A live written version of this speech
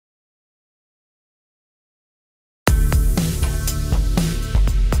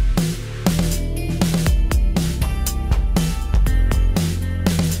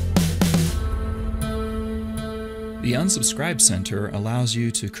Unsubscribe Center allows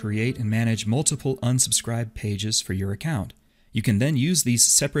you to create and manage multiple unsubscribe pages for your account. You can then use these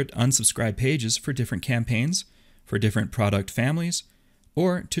separate unsubscribe pages for different campaigns, for different product families,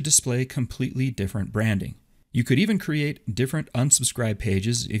 or to display completely different branding. You could even create different unsubscribe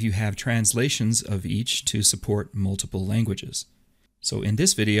pages if you have translations of each to support multiple languages. So in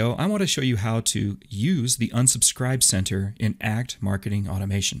this video, I want to show you how to use the Unsubscribe Center in Act Marketing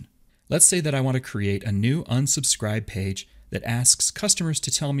Automation. Let's say that I want to create a new unsubscribe page that asks customers to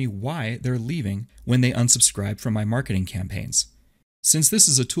tell me why they're leaving when they unsubscribe from my marketing campaigns. Since this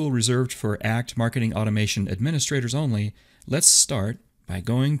is a tool reserved for Act Marketing Automation administrators only, let's start by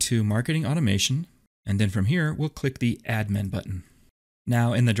going to Marketing Automation, and then from here we'll click the Admin button.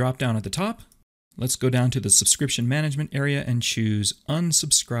 Now in the drop-down at the top, let's go down to the Subscription Management area and choose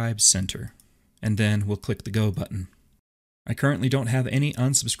Unsubscribe Center, and then we'll click the Go button. I currently don't have any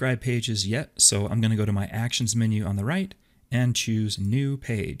unsubscribe pages yet, so I'm going to go to my Actions menu on the right and choose New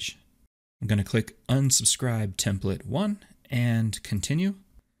Page. I'm going to click Unsubscribe Template 1 and Continue.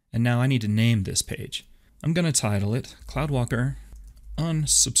 And now I need to name this page. I'm going to title it Cloudwalker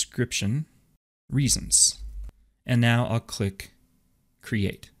Unsubscription Reasons. And now I'll click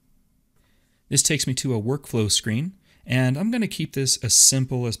Create. This takes me to a workflow screen, and I'm going to keep this as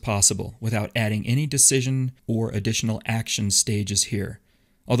simple as possible without adding any decision or additional action stages here.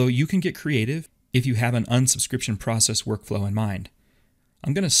 Although you can get creative if you have an unsubscription process workflow in mind.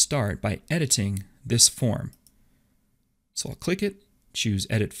 I'm going to start by editing this form. So I'll click it, choose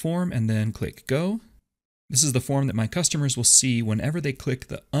Edit Form, and then click Go. This is the form that my customers will see whenever they click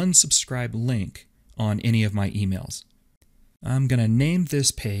the unsubscribe link on any of my emails. I'm going to name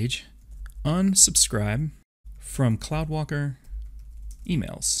this page Unsubscribe from Cloudwalker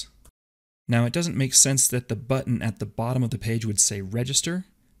Emails. Now it doesn't make sense that the button at the bottom of the page would say Register,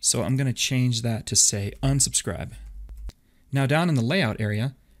 so I'm going to change that to say Unsubscribe. Now down in the Layout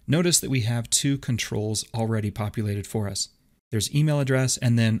area, notice that we have two controls already populated for us. There's email address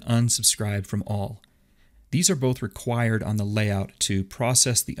and then Unsubscribe from all. These are both required on the layout to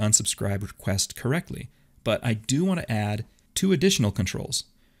process the unsubscribe request correctly, but I do want to add two additional controls.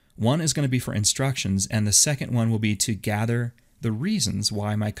 One is going to be for instructions, and the second one will be to gather the reasons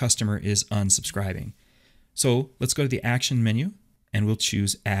why my customer is unsubscribing. So let's go to the Action menu, and we'll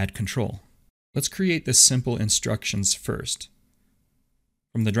choose Add Control. Let's create the simple instructions first.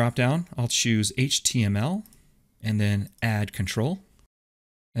 From the drop-down, I'll choose HTML, and then Add Control.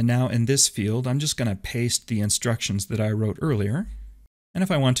 And now in this field, I'm just going to paste the instructions that I wrote earlier. And if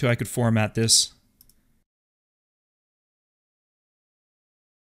I want to, I could format this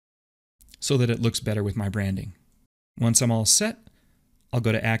so that it looks better with my branding. Once I'm all set, I'll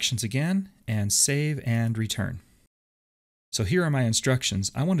go to Actions again and Save and Return. So here are my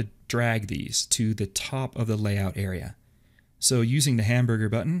instructions. I want to drag these to the top of the layout area. So using the hamburger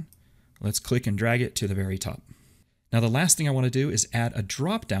button, let's click and drag it to the very top. Now the last thing I want to do is add a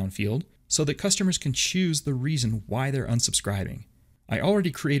drop-down field so that customers can choose the reason why they're unsubscribing. I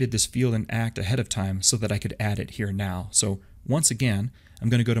already created this field in Act ahead of time so that I could add it here now. So once again, I'm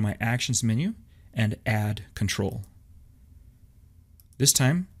going to go to my Actions menu and Add Control. This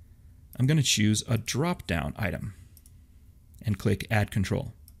time, I'm going to choose a drop-down item and click Add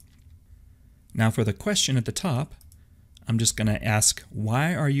Control. Now for the question at the top, I'm just going to ask,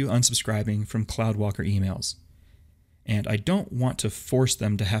 why are you unsubscribing from Cloudwalker emails? And I don't want to force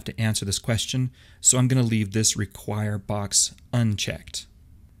them to have to answer this question, so I'm going to leave this Require box unchecked.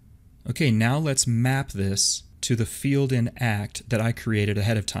 Okay, now let's map this to the field in Act that I created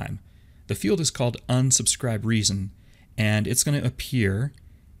ahead of time. The field is called Unsubscribe Reason, and it's going to appear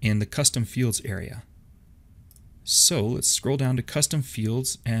in the Custom Fields area. So let's scroll down to Custom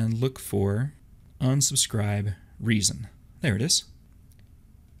Fields and look for Unsubscribe Reason. There it is.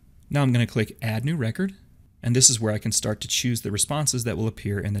 Now I'm going to click Add New Record, and this is where I can start to choose the responses that will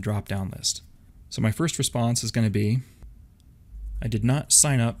appear in the drop-down list. So my first response is going to be, I did not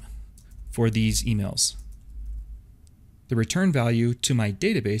sign up for these emails. The return value to my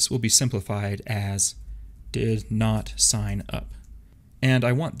database will be simplified as did not sign up. And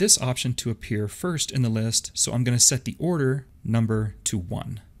I want this option to appear first in the list, so I'm going to set the order number to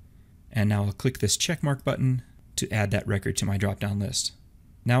 1. And now I'll click this checkmark button to add that record to my drop-down list.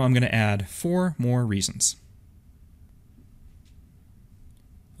 Now I'm going to add 4 more reasons.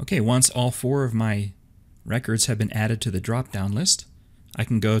 Okay, once all 4 of my records have been added to the drop-down list, I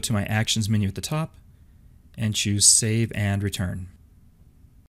can go to my Actions menu at the top and choose Save and Return.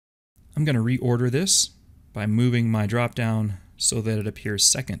 I'm going to reorder this by moving my drop-down so that it appears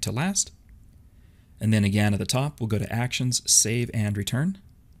second to last. And then again at the top, we'll go to Actions, Save and Return.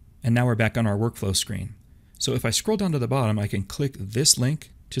 And now we're back on our workflow screen. So if I scroll down to the bottom, I can click this link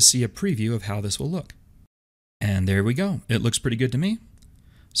to see a preview of how this will look. And there we go. It looks pretty good to me.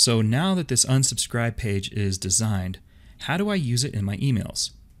 So now that this unsubscribe page is designed, how do I use it in my emails?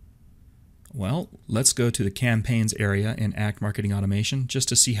 Well, let's go to the campaigns area in Act Marketing Automation just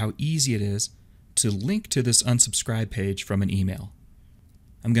to see how easy it is to link to this unsubscribe page from an email.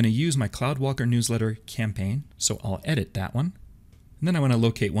 I'm going to use my Cloudwalker newsletter campaign, so I'll edit that one. And then I want to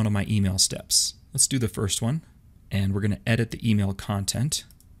locate one of my email steps. Let's do the first one, and we're going to edit the email content.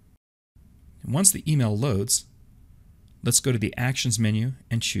 And once the email loads, let's go to the Actions menu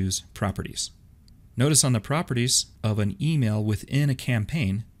and choose Properties. Notice on the properties of an email within a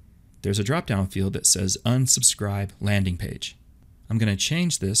campaign, there's a drop-down field that says Unsubscribe Landing Page. I'm going to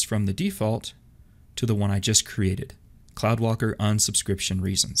change this from the default to the one I just created, Cloudwalker Unsubscription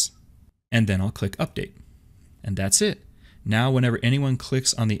Reasons. And then I'll click Update. And that's it. Now whenever anyone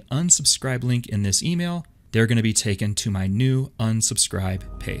clicks on the unsubscribe link in this email, they're going to be taken to my new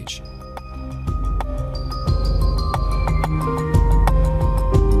unsubscribe page.